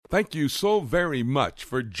Thank you so very much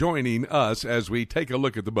for joining us as we take a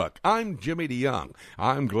look at the book. I'm Jimmy DeYoung.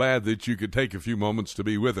 I'm glad that you could take a few moments to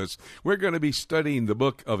be with us. We're going to be studying the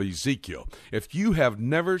book of Ezekiel. If you have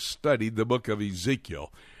never studied the book of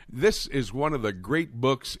Ezekiel, this is one of the great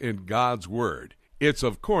books in God's Word. It's,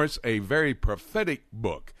 of course, a very prophetic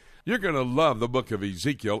book. You're going to love the book of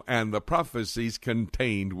Ezekiel and the prophecies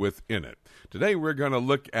contained within it. Today we're going to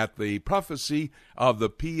look at the prophecy of the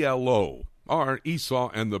PLO, or Esau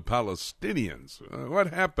and the Palestinians. What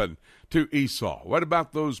happened to Esau? What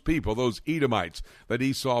about those people, those Edomites that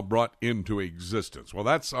Esau brought into existence? Well,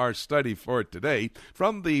 that's our study for today.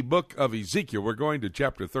 From the book of Ezekiel, we're going to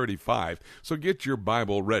chapter 35, so get your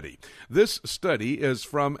Bible ready. This study is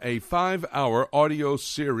from a 5-hour audio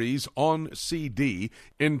series on CD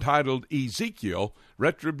entitled Ezekiel,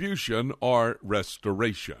 Retribution or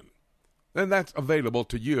Restoration. And that's available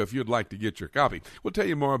to you if you'd like to get your copy. We'll tell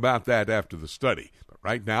you more about that after the study. But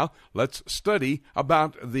right now, let's study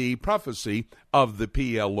about the prophecy of the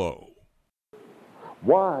PLO.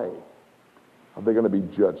 Why are they going to be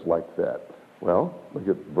judged like that? Well, look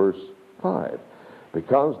at verse 5.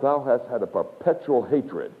 Because thou hast had a perpetual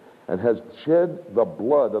hatred, and hast shed the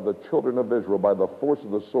blood of the children of Israel by the force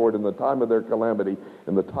of the sword in the time of their calamity,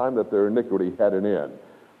 in the time that their iniquity had an end.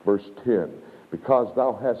 Verse 10. Because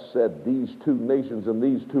thou hast said, these two nations and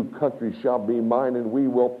these two countries shall be mine, and we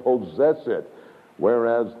will possess it,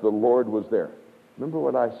 whereas the Lord was there. Remember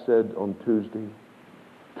what I said on Tuesday?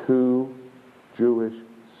 2 Jewish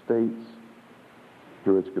states.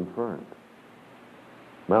 Here it's confirmed.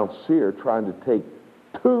 Mount Seir trying to take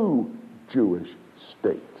 2 Jewish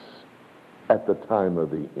states at the time of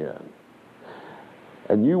the end.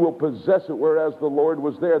 And you will possess it, whereas the Lord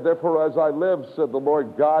was there. Therefore, as I live, said the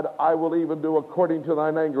Lord God, I will even do according to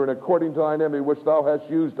thine anger and according to thine enemy, which thou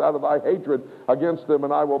hast used out of thy hatred against them,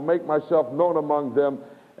 and I will make myself known among them,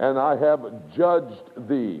 and I have judged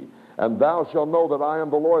thee. And thou shalt know that I am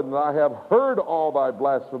the Lord, and I have heard all thy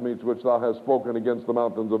blasphemies which thou hast spoken against the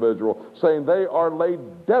mountains of Israel, saying, they are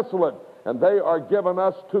laid desolate, and they are given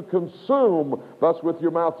us to consume. Thus with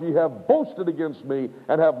your mouth ye have boasted against me,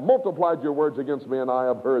 and have multiplied your words against me, and I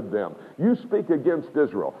have heard them. You speak against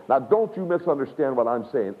Israel. Now don't you misunderstand what I'm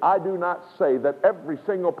saying. I do not say that every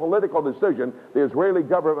single political decision the Israeli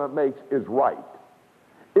government makes is right.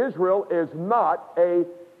 Israel is not a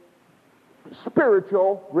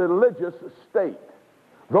spiritual, religious state.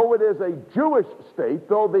 Though it is a Jewish state,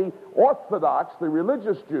 though the Orthodox, the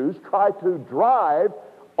religious Jews, try to drive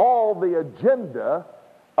all the agenda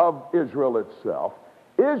of Israel itself,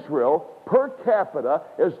 Israel, per capita,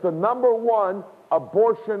 is the number 1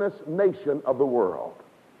 abortionist nation of the world.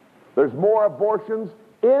 There's more abortions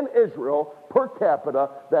in Israel per capita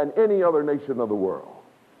than any other nation of the world.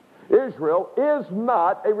 Israel is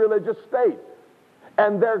not a religious state,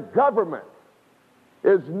 and their government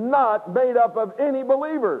is not made up of any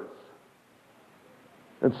believers.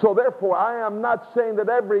 And so therefore, I am not saying that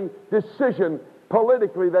every decision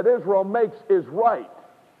politically that Israel makes is right.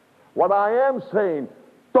 What I am saying,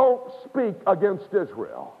 don't speak against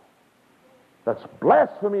Israel. That's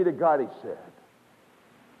blasphemy to God, he said.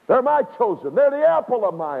 They're my chosen. They're the apple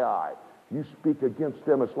of my eye. You speak against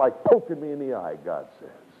them, it's like poking me in the eye, God says.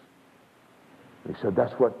 He said,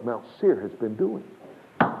 that's what Mount Seir has been doing.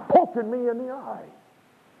 Poking me in the eye.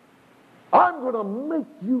 I'm going to make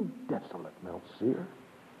you desolate, Mount Seir.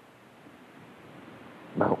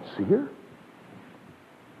 Mount Seir?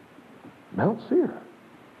 Mount Seir.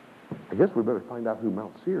 I guess we better find out who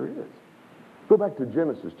Mount Seir is. Go back to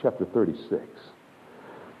Genesis chapter 36.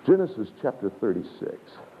 Genesis chapter 36.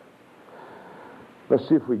 Let's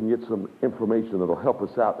see if we can get some information that'll help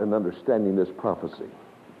us out in understanding this prophecy.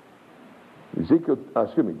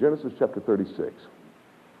 Genesis chapter 36.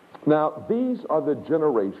 Now, these are the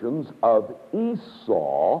generations of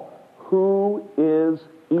Esau, who is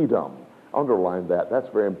Edom. Underline that. That's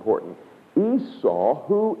very important. Esau,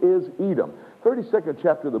 who is Edom. 32nd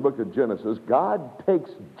chapter of the book of Genesis, God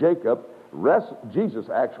takes Jacob, Jesus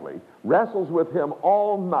actually, wrestles with him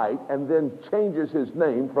all night and then changes his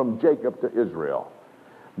name from Jacob to Israel.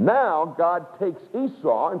 Now God takes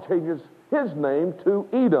Esau and changes his name to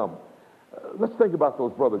Edom. Let's think about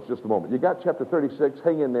those brothers just a moment. You got chapter 36,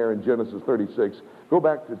 hang in there in Genesis 36. Go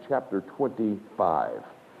back to chapter 25.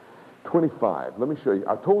 25, let me show you.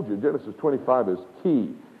 I told you Genesis 25 is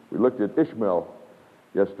key. We looked at Ishmael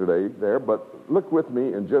yesterday there, but look with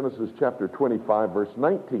me in Genesis chapter 25, verse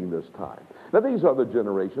 19 this time. Now these are the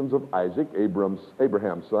generations of Isaac,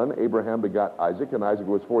 Abraham's son. Abraham begot Isaac, and Isaac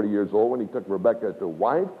was 40 years old when he took Rebekah to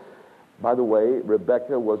wife. By the way,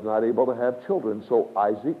 Rebekah was not able to have children, so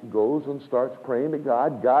Isaac goes and starts praying to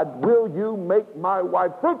God. God, will you make my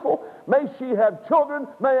wife fruitful? May she have children.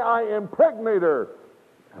 May I impregnate her.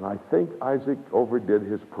 And I think Isaac overdid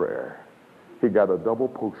his prayer. He got a double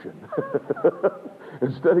potion.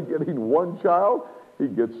 Instead of getting one child, he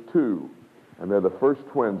gets two. And they're the first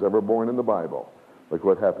twins ever born in the Bible. Look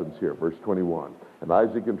what happens here, verse 21. And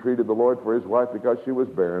Isaac entreated the Lord for his wife because she was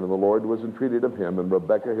barren, and the Lord was entreated of him, and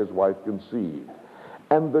Rebekah his wife conceived.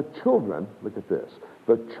 And the children, look at this,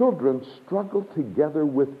 the children struggled together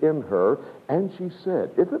within her, and she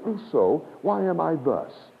said, if it be so, why am I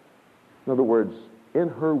thus? In other words, in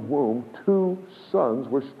her womb, two sons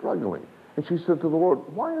were struggling. And she said to the Lord,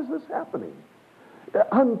 why is this happening?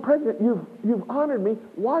 I'm pregnant, you've honored me,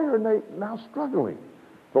 why are they now struggling?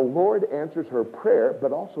 The Lord answers her prayer,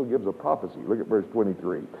 but also gives a prophecy. Look at verse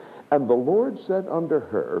 23. And the Lord said unto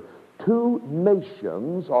her, two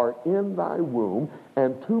nations are in thy womb,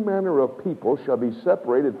 and two manner of people shall be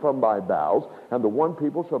separated from thy bowels, and the one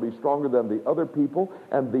people shall be stronger than the other people,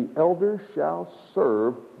 and the elder shall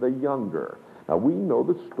serve the younger. Now we know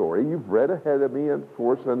the story. You've read ahead of me, of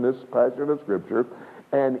course, in this passage of Scripture.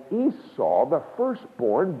 And Esau, the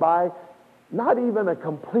firstborn, by not even a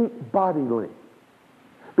complete body length,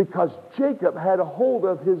 because Jacob had a hold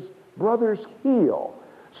of his brother's heel.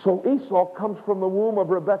 So Esau comes from the womb of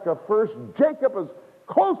Rebekah first. Jacob is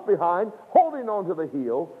close behind, holding on to the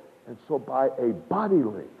heel. And so by a body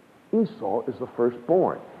length, Esau is the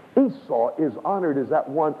firstborn. Esau is honored as that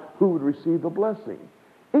one who would receive the blessing.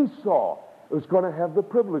 Esau is going to have the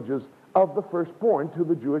privileges of the firstborn to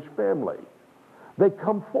the Jewish family. They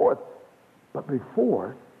come forth. But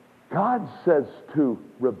before, God says to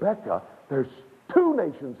Rebekah, there's two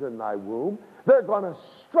nations in thy womb. They're going to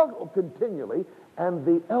struggle continually, and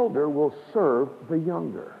the elder will serve the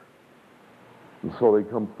younger. And so they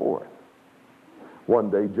come forth.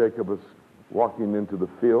 One day, Jacob is walking into the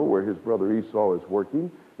field where his brother Esau is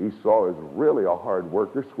working. Esau is really a hard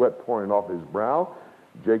worker, sweat pouring off his brow.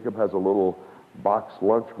 Jacob has a little box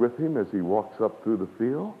lunch with him as he walks up through the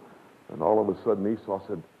field. And all of a sudden, Esau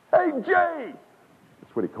said, "Hey, Jay!"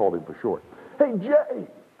 That's what he called him for short. "Hey, Jay,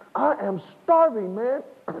 I am starving, man.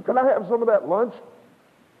 Can I have some of that lunch?"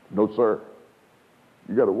 "No, sir.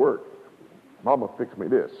 You got to work. Mama fixed me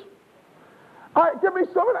this." "All right, give me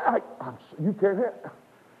some of that." "You can't have."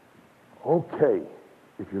 "Okay,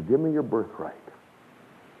 if you give me your birthright,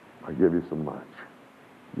 I'll give you some lunch."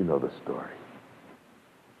 You know the story.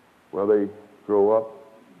 Well, they grow up.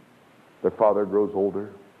 Their father grows older.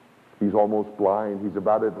 He's almost blind. He's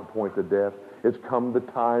about at the point of death. It's come the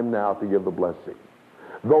time now to give the blessing.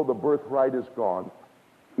 Though the birthright is gone,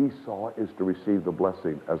 Esau is to receive the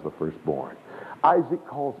blessing as the firstborn. Isaac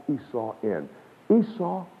calls Esau in.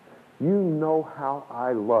 "Esau, you know how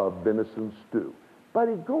I love venison stew.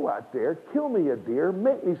 Buddy, go out there, kill me a deer,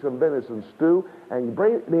 make me some venison stew, and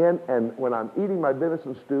bring it in, and when I'm eating my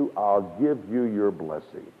venison stew, I'll give you your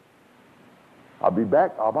blessing." "I'll be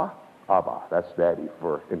back, Abba." Abba, that's daddy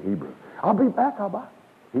in Hebrew. "I'll be back, Abba."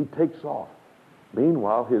 He takes off.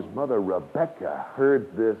 Meanwhile, his mother Rebekah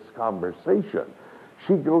heard this conversation.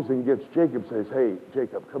 She goes and gets Jacob, says, "Hey,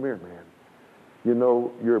 Jacob, come here, man. You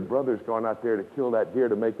know, your brother's gone out there to kill that deer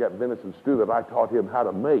to make that venison stew that I taught him how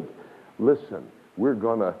to make. Listen, we're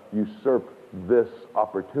going to usurp this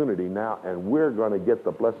opportunity now, and we're going to get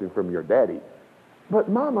the blessing from your daddy." "But,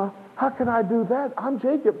 Mama, how can I do that? I'm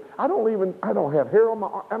Jacob. I don't have hair on my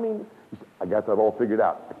arm." "I got that all figured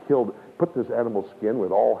out. Put this animal skin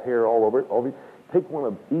with all hair all over it. Take one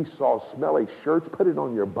of Esau's smelly shirts, put it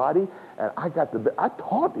on your body, and I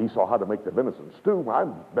taught Esau how to make the venison stew.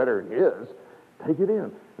 I'm better than his. Take it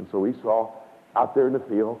in." And so Esau, out there in the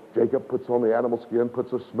field, Jacob puts on the animal skin,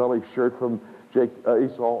 puts a smelly shirt from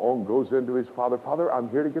Esau on, goes into his father. "Father, I'm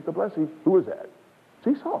here to get the blessing." "Who is that?"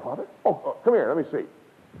 "It's Esau, Father." Oh, come here, let me see."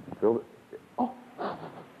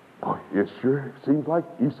 Oh, it sure seems like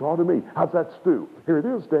Esau to me. "How's that stew?" "Here it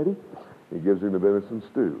is, Daddy." He gives him the venison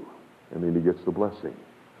stew, and then he gets the blessing.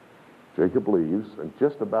 Jacob leaves, and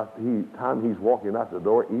just about the time he's walking out the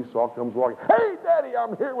door, Esau comes walking. "Hey, Daddy,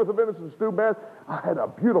 I'm here with the venison stew, man. I had a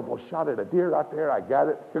beautiful shot at a deer out there. I got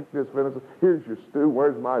it, cooked this venison. Here's your stew.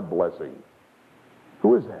 Where's my blessing?"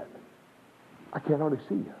 "Who is that?" "I can't hardly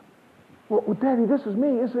see you." Well, Daddy, this is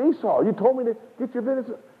me. It's Esau. You told me to get your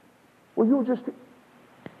venison. Well, you were just..."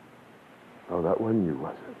 "Oh, that wasn't you,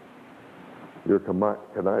 was it? Your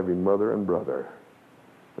conniving mother and brother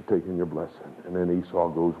are taking your blessing." And then Esau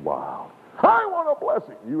goes wild. "I want a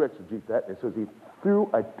blessing." You exegete that, and it says he threw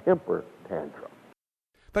a temper tantrum.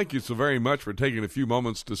 Thank you so very much for taking a few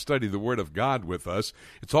moments to study the Word of God with us.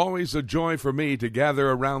 It's always a joy for me to gather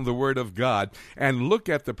around the Word of God and look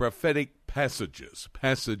at the prophetic passages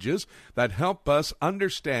that help us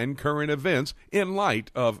understand current events in light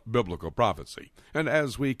of biblical prophecy. And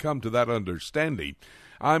as we come to that understanding,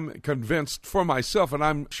 I'm convinced for myself, and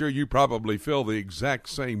I'm sure you probably feel the exact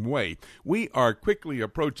same way, we are quickly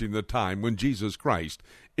approaching the time when Jesus Christ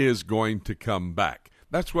is going to come back.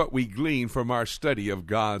 That's what we glean from our study of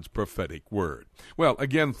God's prophetic word. Well,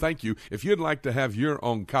 again, thank you. If you'd like to have your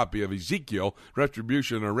own copy of Ezekiel,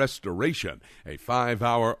 Retribution or Restoration, a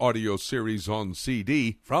 5-hour audio series on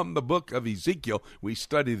CD from the book of Ezekiel, we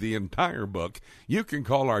study the entire book, you can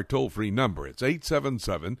call our toll-free number. It's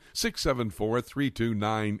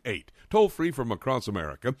 877-674-3298. Toll-free from across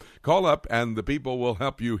America. Call up and the people will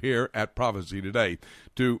help you here at Prophecy Today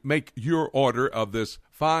to make your order of this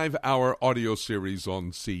 5-hour audio series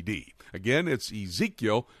on CD. Again, it's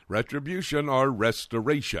Ezekiel, Retribution or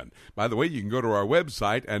Restoration. By the way, you can go to our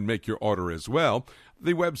website and make your order as well.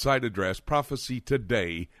 The website address,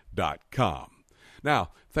 prophecytoday.com.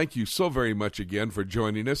 Now, thank you so very much again for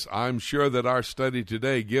joining us. I'm sure that our study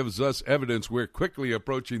today gives us evidence we're quickly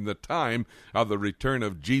approaching the time of the return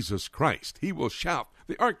of Jesus Christ. He will shout.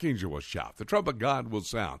 The archangel will shout. The trumpet of God will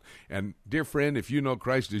sound. And, dear friend, if you know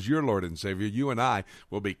Christ as your Lord and Savior, you and I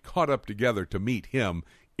will be caught up together to meet Him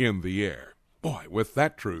in the air. Boy, with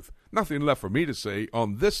that truth, nothing left for me to say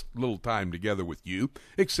on this little time together with you,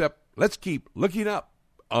 except let's keep looking up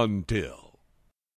until...